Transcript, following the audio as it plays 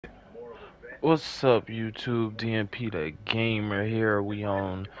What's up, YouTube? DMP the Gamer here. We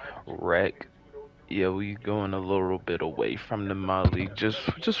on Rec. Yeah, we going a little bit away from the My League just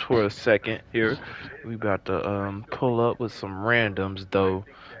for a second here. We about to pull up with some randoms though,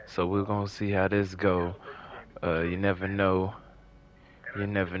 so we're gonna see how this go. You never know. You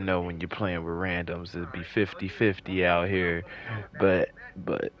never know when you're playing with randoms. It'll be 50-50 out here, but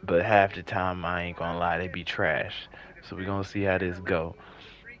half the time I ain't gonna lie, they be trash. So we're gonna see how this go.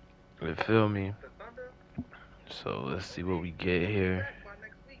 You feel me? So let's see what we get here.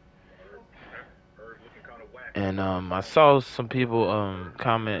 And I saw some people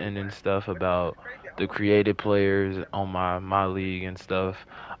commenting and stuff about the created players on my league and stuff.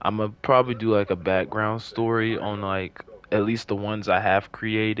 I'm gonna probably do like a background story on like at least the ones I have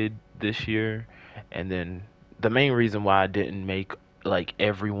created this year. And then the main reason why I didn't make like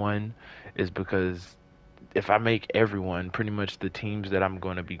everyone is because if I make everyone, pretty much the teams that I'm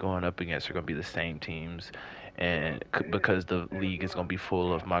going to be going up against are going to be the same teams, and because the league is going to be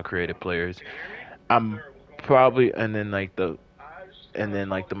full of my creative players, I'm probably and then like the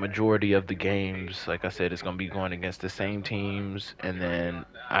majority of the games, like I said, it's going to be going against the same teams, and then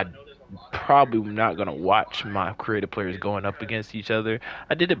I probably not going to watch my creative players going up against each other.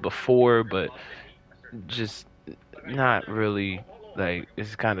 I did it before, but just not really. Like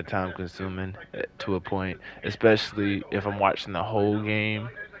it's kind of time consuming to a point, especially if I'm watching the whole game,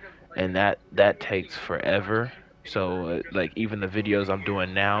 and that takes forever. So like even the videos I'm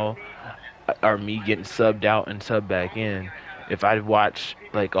doing now are me getting subbed out and subbed back in. If I watch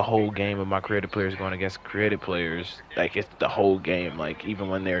like a whole game of my creative players going against creative players, like it's the whole game. Like even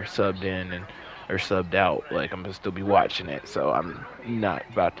when they're subbed in and or subbed out, like I'm gonna still be watching it. So I'm not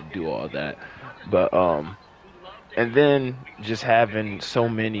about to do all that. But and then just having so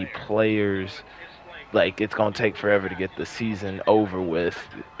many players, like it's gonna take forever to get the season over with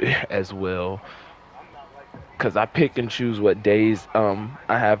as well. Cause I pick and choose what days I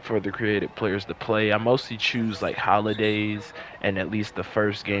have for the creative players to play. I mostly choose like holidays and at least the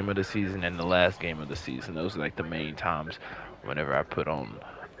first game of the season and the last game of the season. Those are like the main times whenever I put on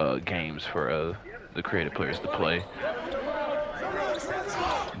games for the creative players to play.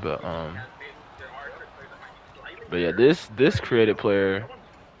 But but yeah, this creative player,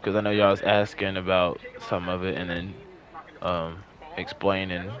 because I know y'all was asking about some of it and then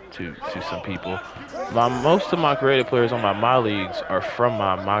explaining to some people. My most of my creative players on my leagues are from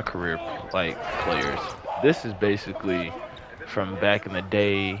my career like players. This is basically from back in the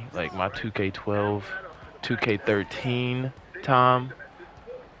day, like my 2K12, 2K13 time.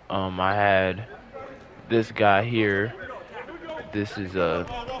 I had this guy here. This is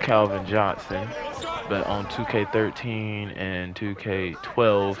Calvin Johnson. But on 2K13 and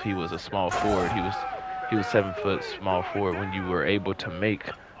 2K12, he was a small forward. He was 7 foot small forward when you were able to make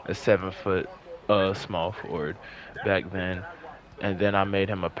a 7 foot small forward back then. And then I made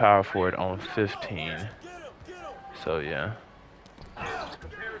him a power forward on 15. So yeah.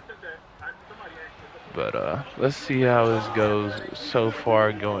 But let's see how this goes so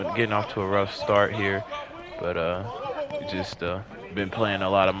far. Getting off to a rough start here, but just been playing a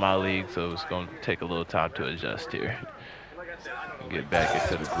lot of my league, so it's gonna take a little time to adjust here. Get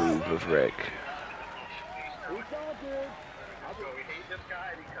back into the groove of Rec.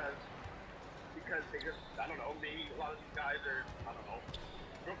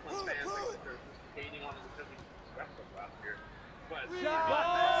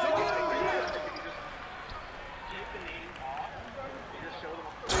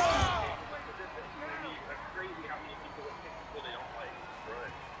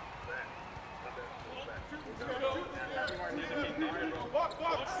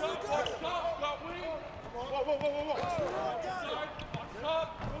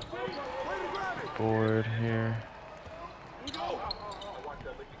 Board here.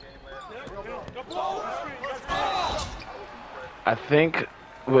 I think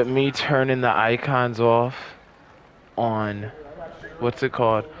with me turning the icons off on what's it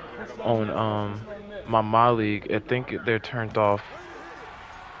called on my league, I think they're turned off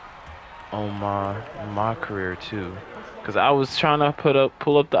on my career too. Cause I was trying to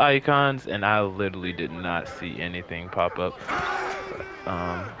pull up the icons and I literally did not see anything pop up.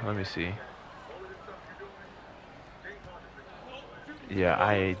 Let me see. Yeah,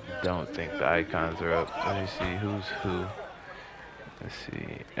 I don't think the icons are up. Let me see who's who. Let's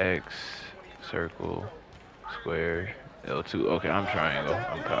see. X, circle, square, L2. Okay, I'm triangle.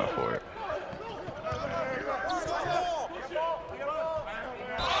 I'm power forward.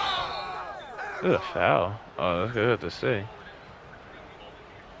 Good foul. Oh, that's good to say.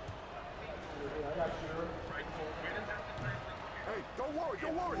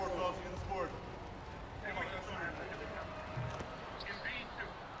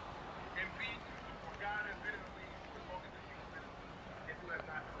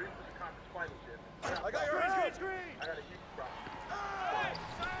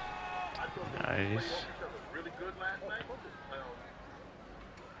 Nice.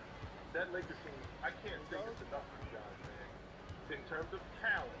 That Lakers team, I can't say this enough to you guys, man. In terms of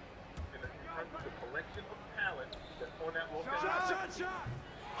talent, in terms of the collection of talent that's on that Los Angeles team,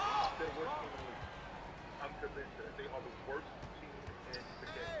 they're worst team in the league. I'm convinced that they are the worst team in the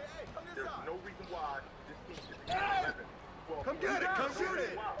game. There's no reason why this team should be 11. Well, come get it, come shoot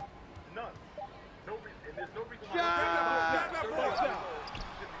it. None. No reason, and there's no reason why should be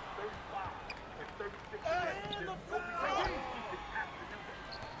 35 and 36. There's no reason why he should have to do that.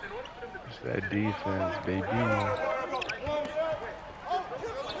 It's that defense, baby.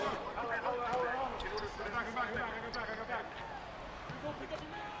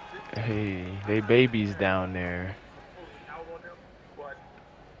 Hey, they babies down there.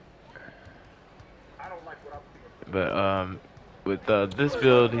 But with this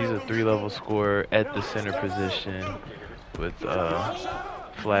build, he's a 3-level scorer at the center position with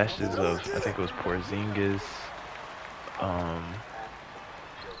flashes of, I think it was Porzingis.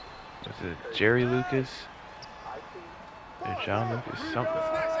 Was it Jerry Lucas? Or John Lucas? Something.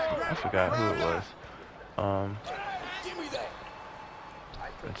 I forgot who it was.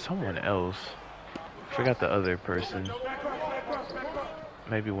 And someone else. I forgot the other person.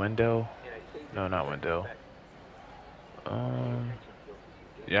 Maybe Wendell? No, not Wendell.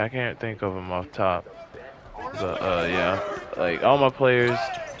 Yeah, I can't think of them off top. But yeah, like all my players,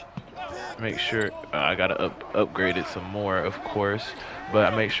 make sure I gotta upgrade it some more, of course.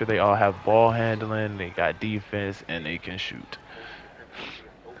 But I make sure they all have ball handling, they got defense, and they can shoot.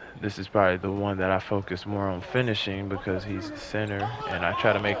 This is probably the one that I focus more on finishing because he's the center, and I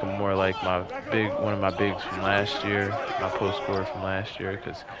try to make him more like one of my bigs from last year, my post scorer from last year,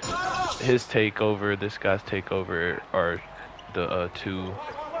 because his takeover, this guy's takeover, are the two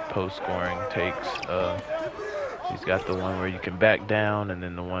post scoring takes. He's got the one where you can back down, and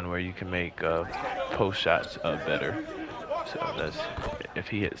then the one where you can make post shots better. So that's, if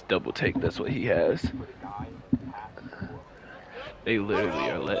he hits double take, that's what he has. They literally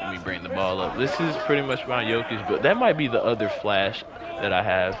are letting me bring the ball up. This is pretty much my Jokic, but that might be the other flash that I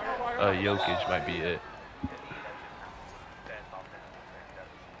have. Jokic might be it.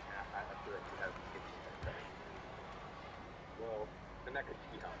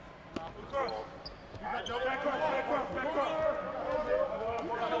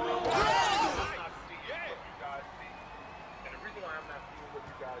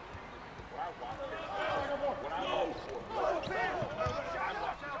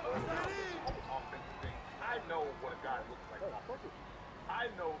 I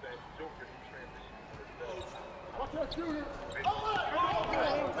know that Joker in transition started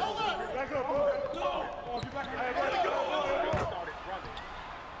running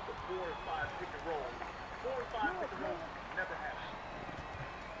the 4 and 5 pick and roll. 4 and 5 pick and roll never happened.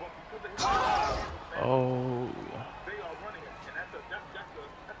 But because of his they are running it, and that's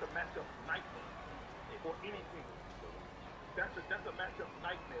a matchup nightmare for any team. That's a matchup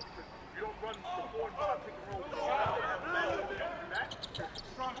nightmare because you don't run the 4 and 5 pick and roll.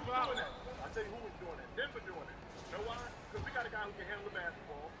 I tell you who is doing that. Denver doing it. You know why? Because we got a guy who can handle the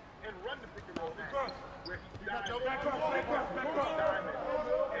basketball and run the pick and roll action where he's diving.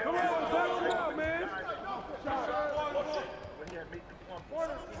 When he had made the plump.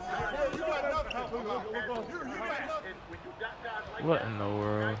 What in the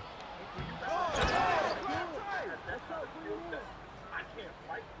world? I can't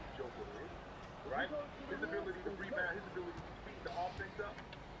fight who Joker is, right? His ability to rebound, his ability to speed the offense up.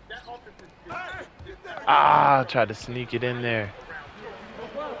 That offense is tried to sneak it in there.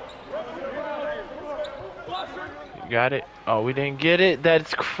 You got it? Oh, we didn't get it?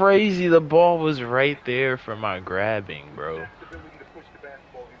 That's crazy. The ball was right there for my grabbing, bro.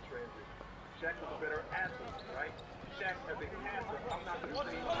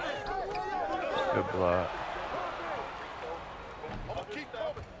 Good block.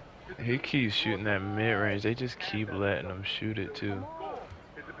 He keeps shooting that mid-range. They just keep letting him shoot it, too.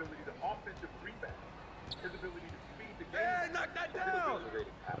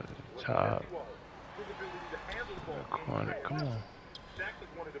 Top. The corner. Come on. There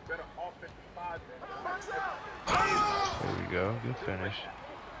we go. Good finish.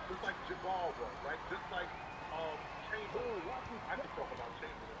 Just like Jabal was, right? Just like Chamberlain. I can talk about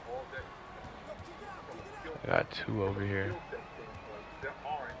Chamberlain all day. I got two over here. There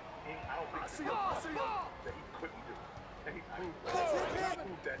aren't any, I don't think that he couldn't do. And he proved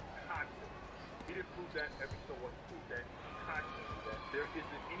that constantly. He didn't prove that every so often. He proved that constantly. That there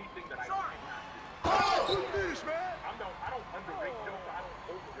isn't anything that I cannot do. I don't underrate Joker. I don't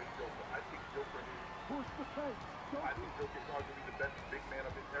overrate Joker. I think Joker is. I think Joker is arguably the best big man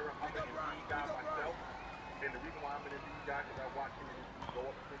of his era. I'm an Embiid guy myself, and the reason why I'm an Embiid guy is I watch him and Embiid go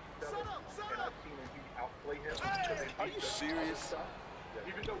up against each other, and I've seen Embiid outplay him. Are you serious?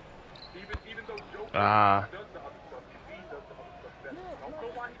 Even though Joker does the other stuff, Embiid does the other stuff better. I don't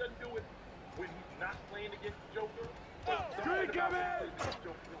know why he doesn't do it when he's not playing against Joker. But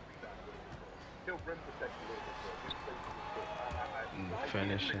he'll rim protect a little bit more.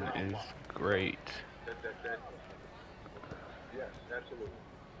 Finishing is great. Yes, absolutely.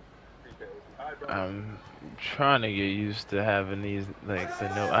 I'm trying to get used to having these, like,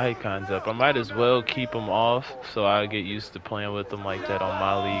 the no icons up. I might as well keep them off so I get used to playing with them like that on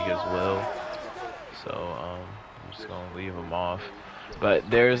my league as well. So I'm just gonna leave them off. But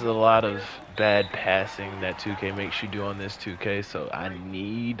there's a lot of bad passing that 2K makes you do on this 2K, so I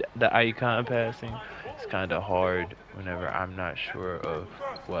need the icon passing. It's kind of hard whenever I'm not sure of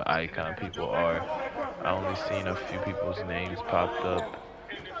what icon people are. I only seen a few people's names popped up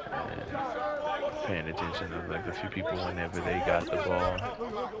and paying attention to like a few people whenever they got the ball.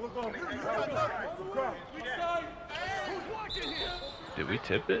 Did we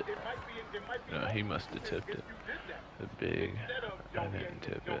tip it? No, he must have tipped it. The big, I didn't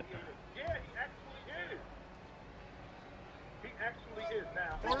tip it. Yeah, he actually is.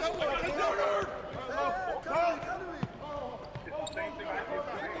 It's the same thing I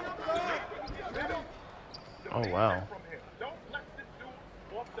did. Oh wow. Don't let this dude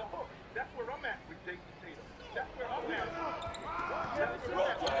off the hook. That's where I'm at with Jason Tatum. That's where I'm at. That's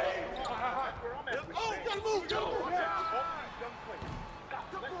where I'm at with Jason Tatum.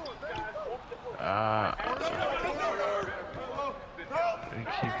 We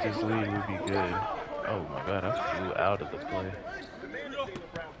keep this lead, we'll be good. Oh my god, I flew out of the play.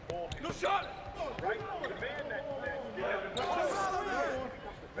 No shot!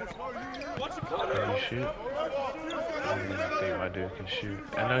 Can he shoot? I don't even think my dude can shoot.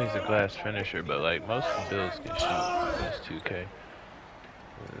 I know he's a glass finisher, but like most of the builds can shoot in this 2K.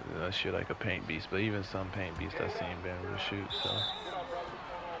 Unless you're like a paint beast, but even some paint beasts I've seen been able to shoot, so.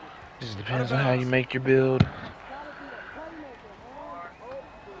 It just depends on how you make your build.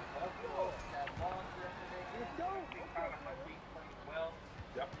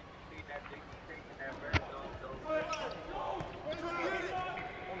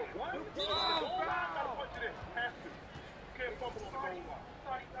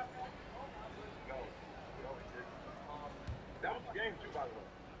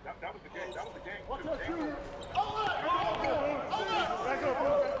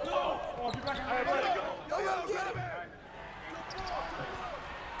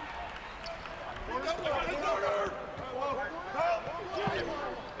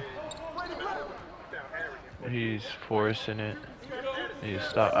 He's forcing it. He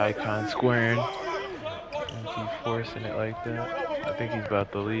stop icon squaring. And keep forcing it like that. I think he's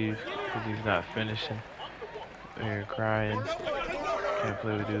about to leave because he's not finishing. They're crying. Can't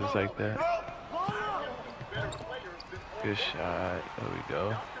play with dudes like that. Good shot. There we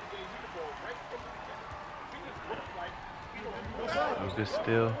go. Oh, good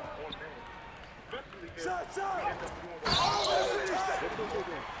steal. There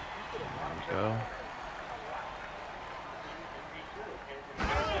we go.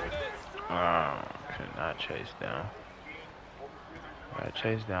 Oh, could not chase down. Gotta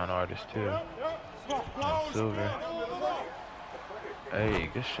chase down artists too. And Silver. Hey,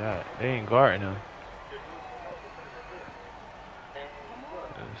 good shot. They ain't guarding him.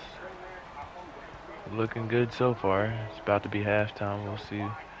 It's looking good so far. It's about to be halftime. We'll see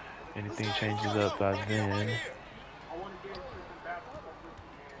if anything changes up by then.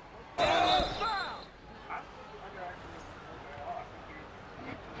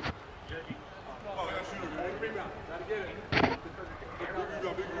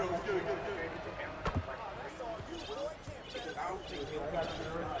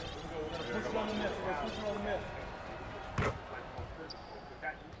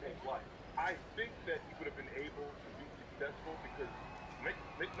 I think that he would have been able to be successful because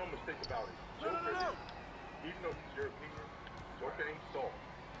make no mistake about it. Joker, even though he's European, Joker ain't soft.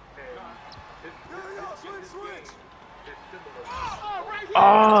 And his game is similar.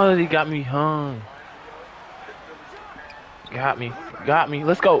 Oh, he got me hung. Got me.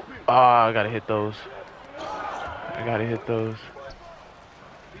 Let's go. Oh, I gotta hit those.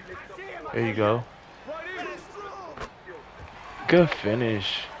 There you go. Good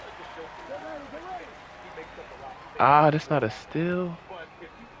finish. Ah, that's not a steal. But if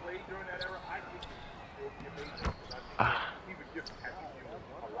he played during that era, I think it would be amazing because I think that Ah, he would give Patrick Ewing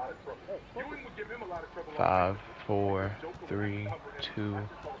a lot of trouble. Ewing would give him a lot of trouble five, offensively because four, Joker would have to three, cover him. two, Not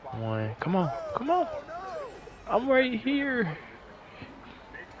just on the box, one. Joker Come would on, cover him come on. on the perimeter. I'm But right in terms of here. running this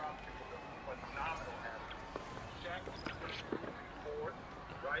thing, Nate Robinson was a phenomenal athlete. Shaq was forward,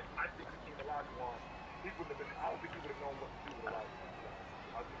 right? I think Hakeem Olajuwon, he wouldn't have been. I don't think he would have known what to do with Olajuwon.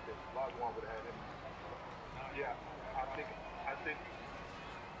 I think that Olajuwon would have had him. Yeah, I think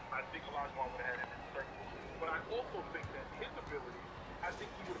Olajuwon would have had him in strength. But I also think that his ability, I think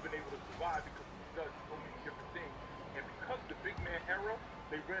he would have been able to survive because he does so many different things. And because the big man era,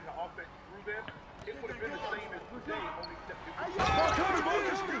 they ran the offense through them, it would have been the same as today, only except it was playing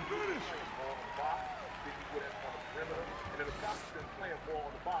ball on the box, then he would have on the perimeter. And then the Fox been playing ball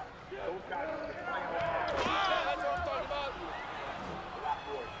on the box. Those guys have been playing on the box. A lot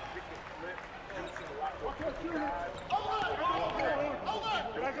more pick and flip. You've seen a lot more guys.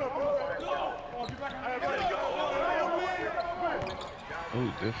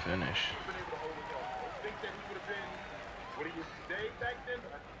 Oh, good finish. Think that he would have been what he was today back then?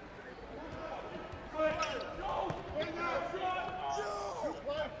 I think he would have been able to.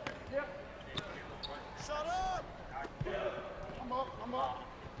 Shut up! I'm up.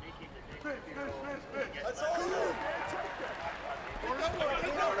 That's all you.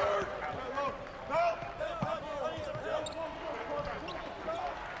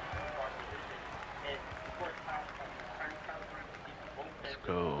 Let's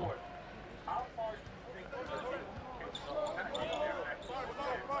go.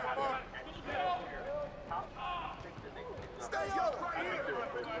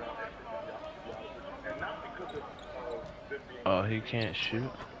 Oh, he can't shoot?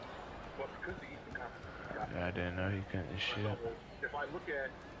 Yeah, I didn't know he couldn't shoot. If I look at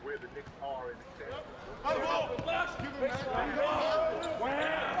where the Knicks are in the standings,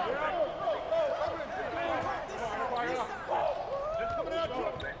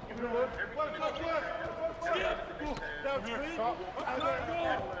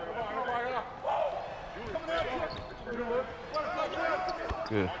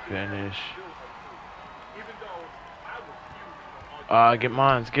 Good finish. even though I was huge on Get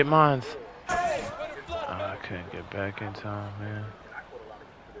mines, get mines. I couldn't get back in time, man.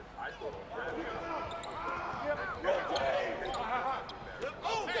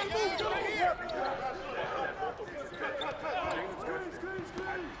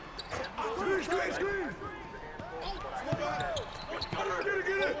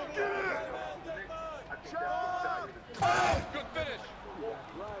 Good finish.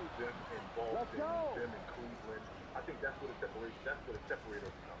 them in Cleveland. I think that's what a separator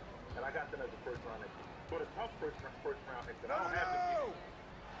is. And I got them as a first round exit. But a tough first round exit. I don't have them.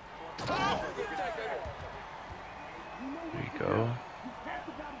 There you go.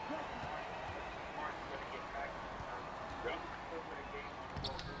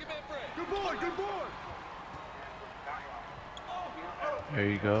 Good boy, good boy. There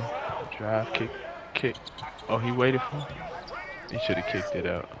you go. Drive, kick. Oh, he waited for him. He should have kicked it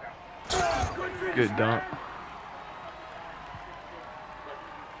out. Good dunk.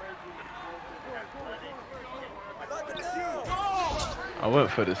 I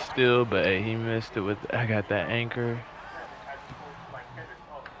went for the steal, but hey, he missed it with. I got that anchor.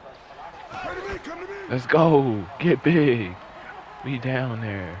 Let's go. Get big. We down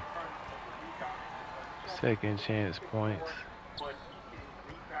there. Second chance points.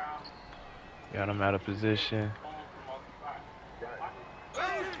 Got him out of position.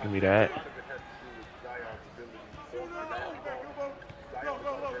 Give me that.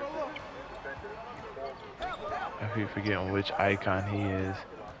 I keep forgetting which icon he is.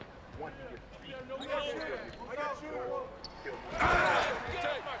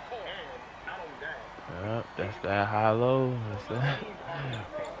 That's that high-low.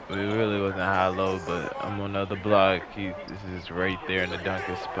 We really wasn't high-low, but I'm on the other block. This is right there in the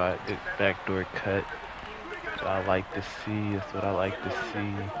dunker spot. The backdoor cut. That's what I like to see. That's what I like to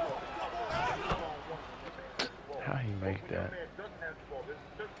see. How he make that?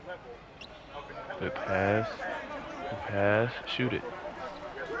 Good pass. Good pass. Shoot it.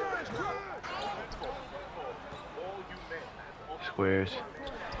 Squares.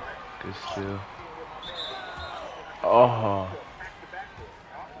 Good steal. Oh.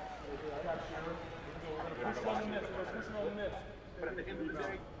 But at the end of the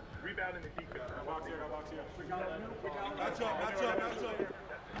day, rebounding and defense.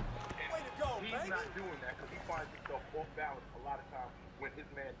 He's not doing that because he finds himself off balance a lot of times when his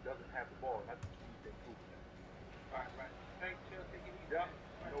man doesn't have the ball. And that's what he's improving. All right. Thanks, Chill. Take it easy. Yep.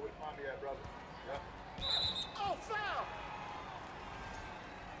 You know where to find me at, brother. Yep. Oh, foul!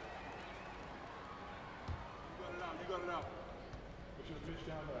 You got it out. Put your pitch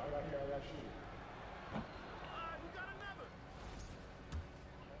down there. I got shoot. You got another.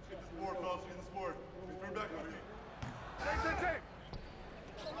 Get the sport, fellas. Get the sport. Please bring back with me. Take.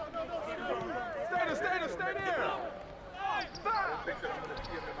 Stay there. I don't think that I'm going to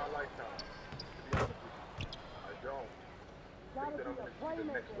see him in my lifetime, to be honest with you. I don't think that I'm going to see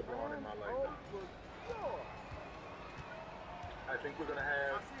the next LeBron in my lifetime. I think we're going to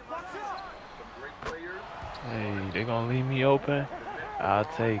have some great players. Hey, they gonna leave me open? I'll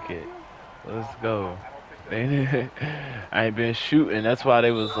take it. Let's go. I ain't been shooting. That's why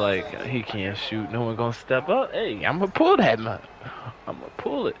they was like, he can't shoot. No one gonna step up. Hey, I'm gonna pull that man. I'm gonna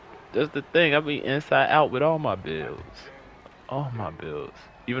pull it. That's the thing. I be inside out with all my builds. All my builds.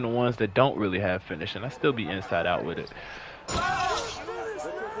 Even the ones that don't really have finishing, I still be inside out with it. I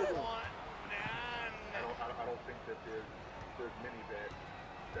don't think that there's many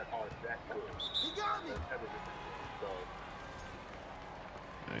that are that good. He got me. That's ever been so.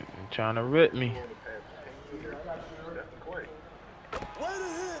 They trying to rip me. In the past 10 years, that's the Clay. Way to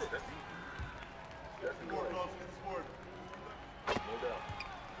hit it. That's easy. That's the Sport, Clay. fellas. Get the sport. No doubt.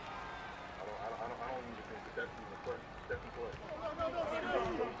 I don't even think that that's even a question. That's the Clay.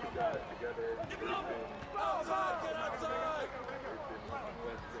 Those two guys together, they've been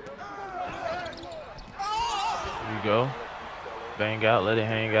Here you go. Bang out, let it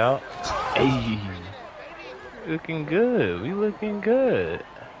hang out. Hey. Looking good. We looking good.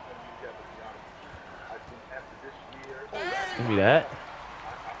 Give me that.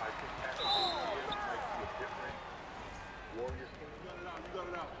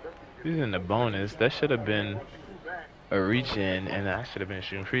 He's in the bonus. That should have been a reach in, and I should have been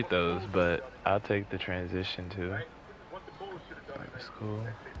shooting free throws, but I'll take the transition too. what the Bulls should have done. That's cool. They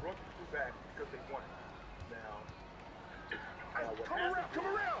brought the two back because they won. Now, what Come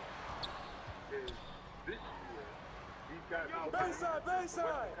around. is this year, these guys are looking Bayside. Conference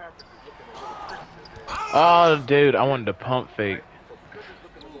is looking a little crazy. Oh, dude, I wanted to pump fake. So because it's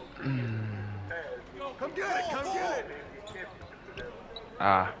looking a little crazy, Come get it. Come get it. the championship for them.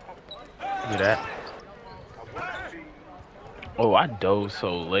 Ah, do that. I want to see Oh, I dove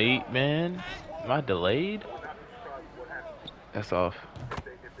so late, man. Am I delayed? not surprised what happens That's off. if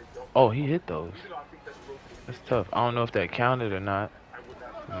they don't. Oh, he hit those. Even though I think that's a little That's tough. I don't know if that counted or not.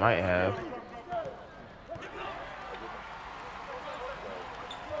 Might have.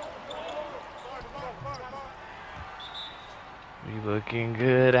 We looking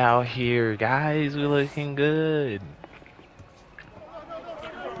good out here, guys. We looking good.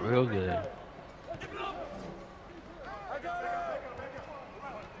 Real good.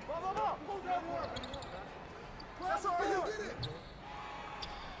 That's all you get it.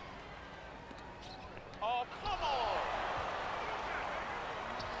 Oh, come on!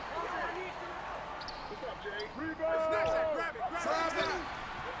 What's up, Jay? Rebound. Snatch that. Grab it. What's going on?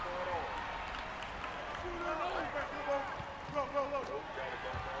 Go. Those guys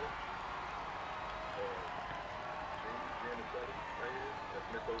don't know. James Buddy, right here. That's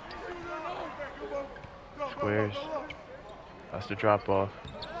Miss OG right here. Squares. That's the drop off.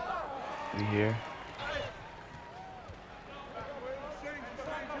 We here.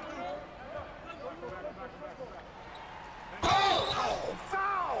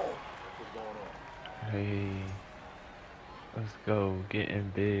 What's going on? Hey. Let's go.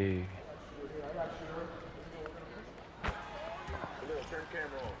 Getting big. Khalil, turn the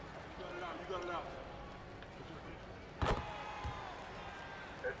camera on.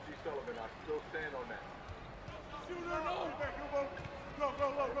 SG Sullivan, I still stand on that. I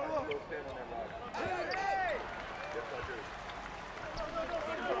still stand on that logic. Yes, I do. I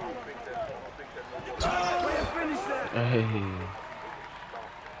don't think that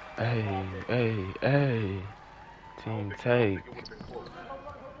Hey. Team take. it would have been close.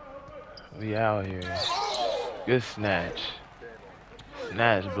 We out here. Good snatch.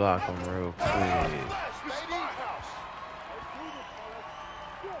 Snatch block him real quick.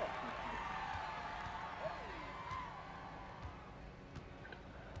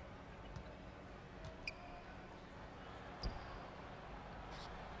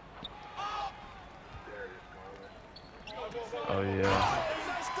 Oh yeah.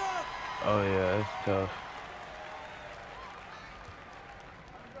 Oh yeah, it's tough.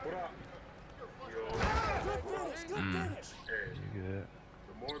 What up? Yo. Hey, You good?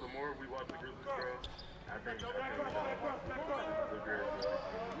 the more we watch the Grizzlies grow, I think the Grizzlies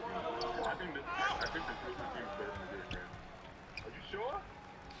team is better than this, man. Are you sure?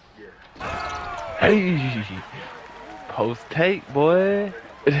 Yeah. Hey, post take, boy.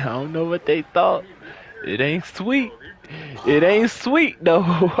 I don't know what they thought. It ain't sweet. It ain't sweet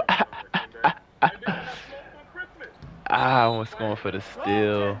though. I was going for the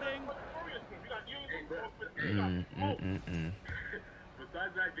steal. Mm, mm, mm, mm.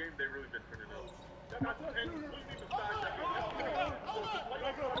 Besides that game, they really been turning up. And completely besides that game, that's the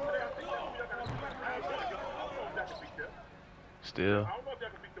playoff run today. I think that's who y'all got to beat. I don't know if y'all can beat them. Still. I don't know if y'all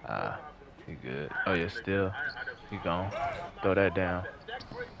can beat them 4 Ah, times in a he week. good. I Oh yeah, definitely can. still. I definitely He can. gone. I'm Throw that not down. that. Zach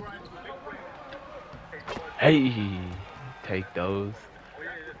Britton, Brian, Zach Britton. Hey, take those. Oh yeah,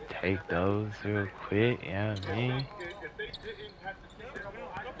 Take those real quick. Yeah, I mean. if they didn't have to see that on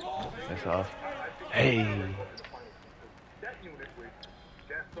high school, That's off. I think they Hey, would very well in the finals. That unit with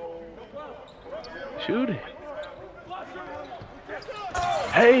Gasol, shoot it.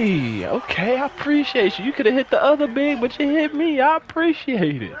 Hey, okay, I appreciate you. You could have hit the other big, but you hit me. I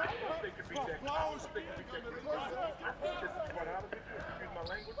appreciate it. I don't know if they could beat that. I don't know if they could beat that Green Bay. I think this is quite honest with you. Excuse my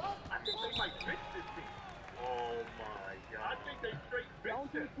language. I think they might bench this team. Oh my God! I think they straight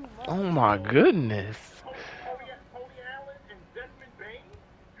bench them. Oh my goodness. Tony Allen and Desmond Bain.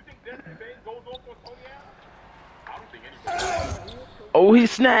 You think Desmond Bain goes off on Tony Allen? I don't think anybody. Oh, he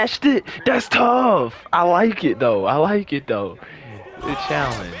snatched it. That's tough. I like it though. I like it though. Good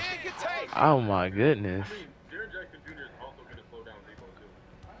challenge. Oh my goodness. I mean, Jaren Jackson Jr. is also going to slow down Debo too.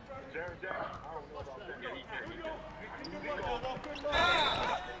 Jaren Jackson, I don't know about that. Yeah, he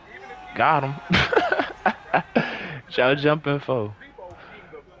can. Got him. Y'all jumping for.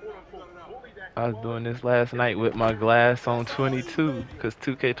 I was doing this last night with my glass on 22 because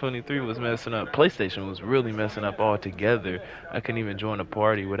 2K23 was messing up. PlayStation was really messing up altogether. I couldn't even join a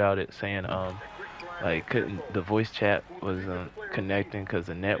party without it saying like couldn't the voice chat wasn't connecting because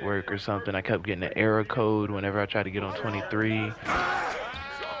of network or something. I kept getting an error code whenever I tried to get on 23.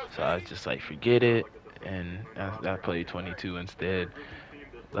 So I was just like forget it, and I played 22 instead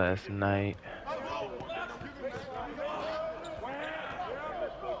last night.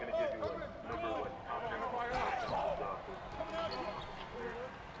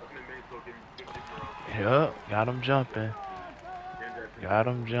 Yup, got him jumping. Got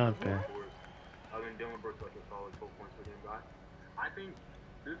him jumping. I think Dylan Brooks like a solid 12 points per game guy. I think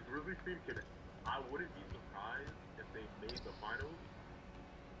this Grizzlies team I wouldn't be surprised if they made the finals.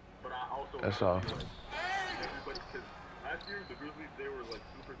 But I also That's off. Because last year the Grizzlies they were like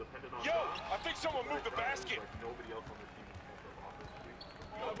super dependent on. Yo, I think someone moved the basket. Like nobody else on the team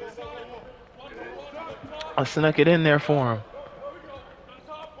was offensively. I snuck it in there for him.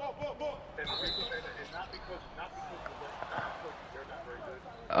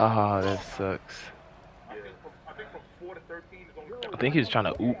 Oh, that sucks. I think he was trying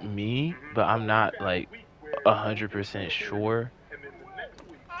to oop me, but I'm not like 100% sure.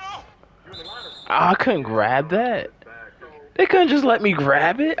 I couldn't grab that. They couldn't just let me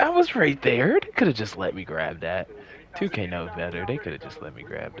grab it. I was right there. They could have just let me grab that. 2K knows better. They could have just let me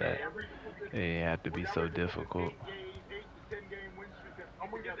grab that. They didn't have to be so difficult.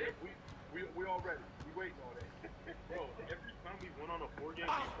 We all ready. We waiting on it. Bro, every time we went on a 4-game,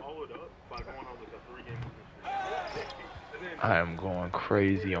 we followed up by going on like a 3-game losing streak. I am going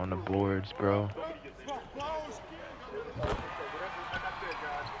crazy on the boards, bro.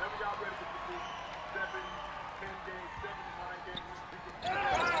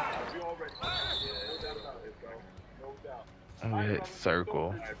 I'm gonna hit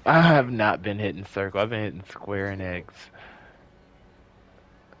circle. I have not been hitting circle. I've been hitting square and X.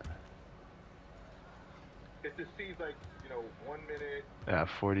 It just seems like, 1 minute. I got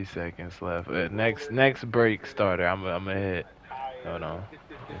 40 seconds left. Next break starter. I'm gonna hit. Hold on.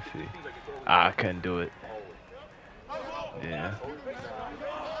 Let's see. I couldn't do it. Yeah.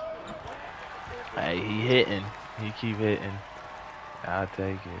 Hey, he hitting. He keep hitting. I'll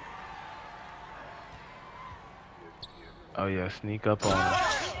take it. Oh yeah, sneak up on him.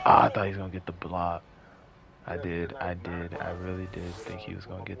 I thought he was gonna get the block. I did. I really did think he was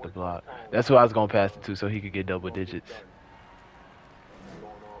gonna get the block. That's who I was gonna pass it to so he could get double digits.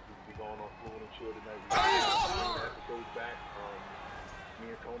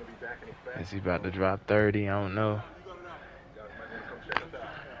 Is he about to drop 30? I don't know.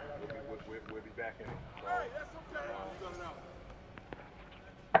 We'll be back in it.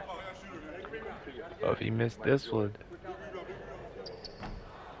 Oh, if he missed this one.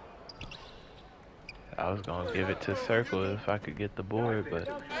 I was gonna give it to circle if I could get the board, but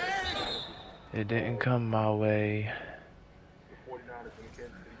it didn't come my way. The 49ers and the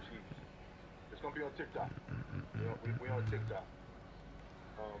Kansas City Chiefs. It's gonna be on TikTok. We on TikTok.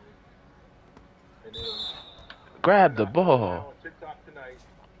 And then Grab the we're ball. on TikTok tonight.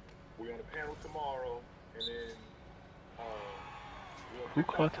 We're on the panel tomorrow, and then we're on Who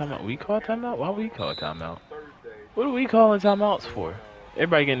called timeout? We called timeout? Why we call timeout? Thursday, What are we calling timeouts for?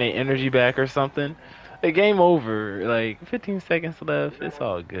 Everybody getting their energy back or something? The game over. Like 15 seconds left. It's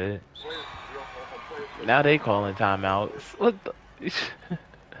all good. Now they calling timeouts. What the? so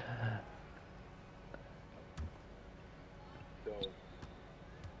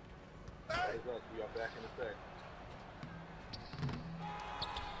that is us. We are back in effect.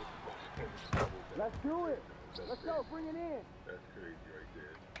 Let's do it. Let's go. Bring it in. That's crazy right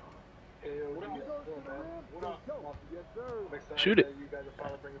there. Hey, what up, man? What up? Yes, sir. Next time Shoot it. You guys will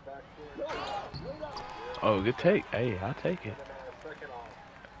probably bring it back soon. Oh, good take. Hey, I'll take it. Second off.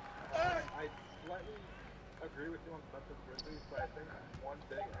 I slightly agree with you on Memphis Grizzlies, but I think one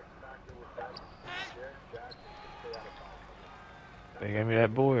big X factor with that Jaren Jackson can stay out of foul. They gave me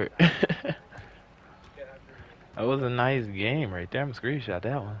that board. That was a nice game right there. I'm screenshot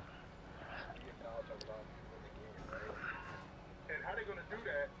that one. And how they gonna do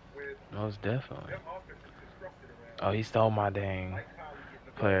that with Most definitely. their offense is constructed around Oh, he stole my dang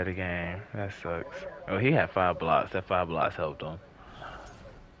player of the game. That sucks. Oh, he had 5 blocks. That 5 blocks helped him.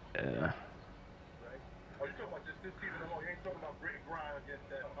 Yeah. Oh, you talking about just this season alone? You ain't talking about grit and grind against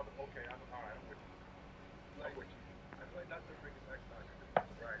that other. Okay, all right, I'm with you. I'm with you. I feel like that's the biggest X factor.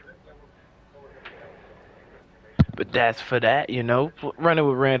 Right. But that's for that, you know. Running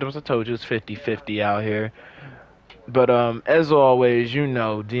with randoms. I told you it's 50-50 out here. But as always, you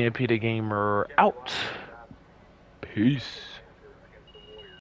know, DNP the Gamer out. Peace.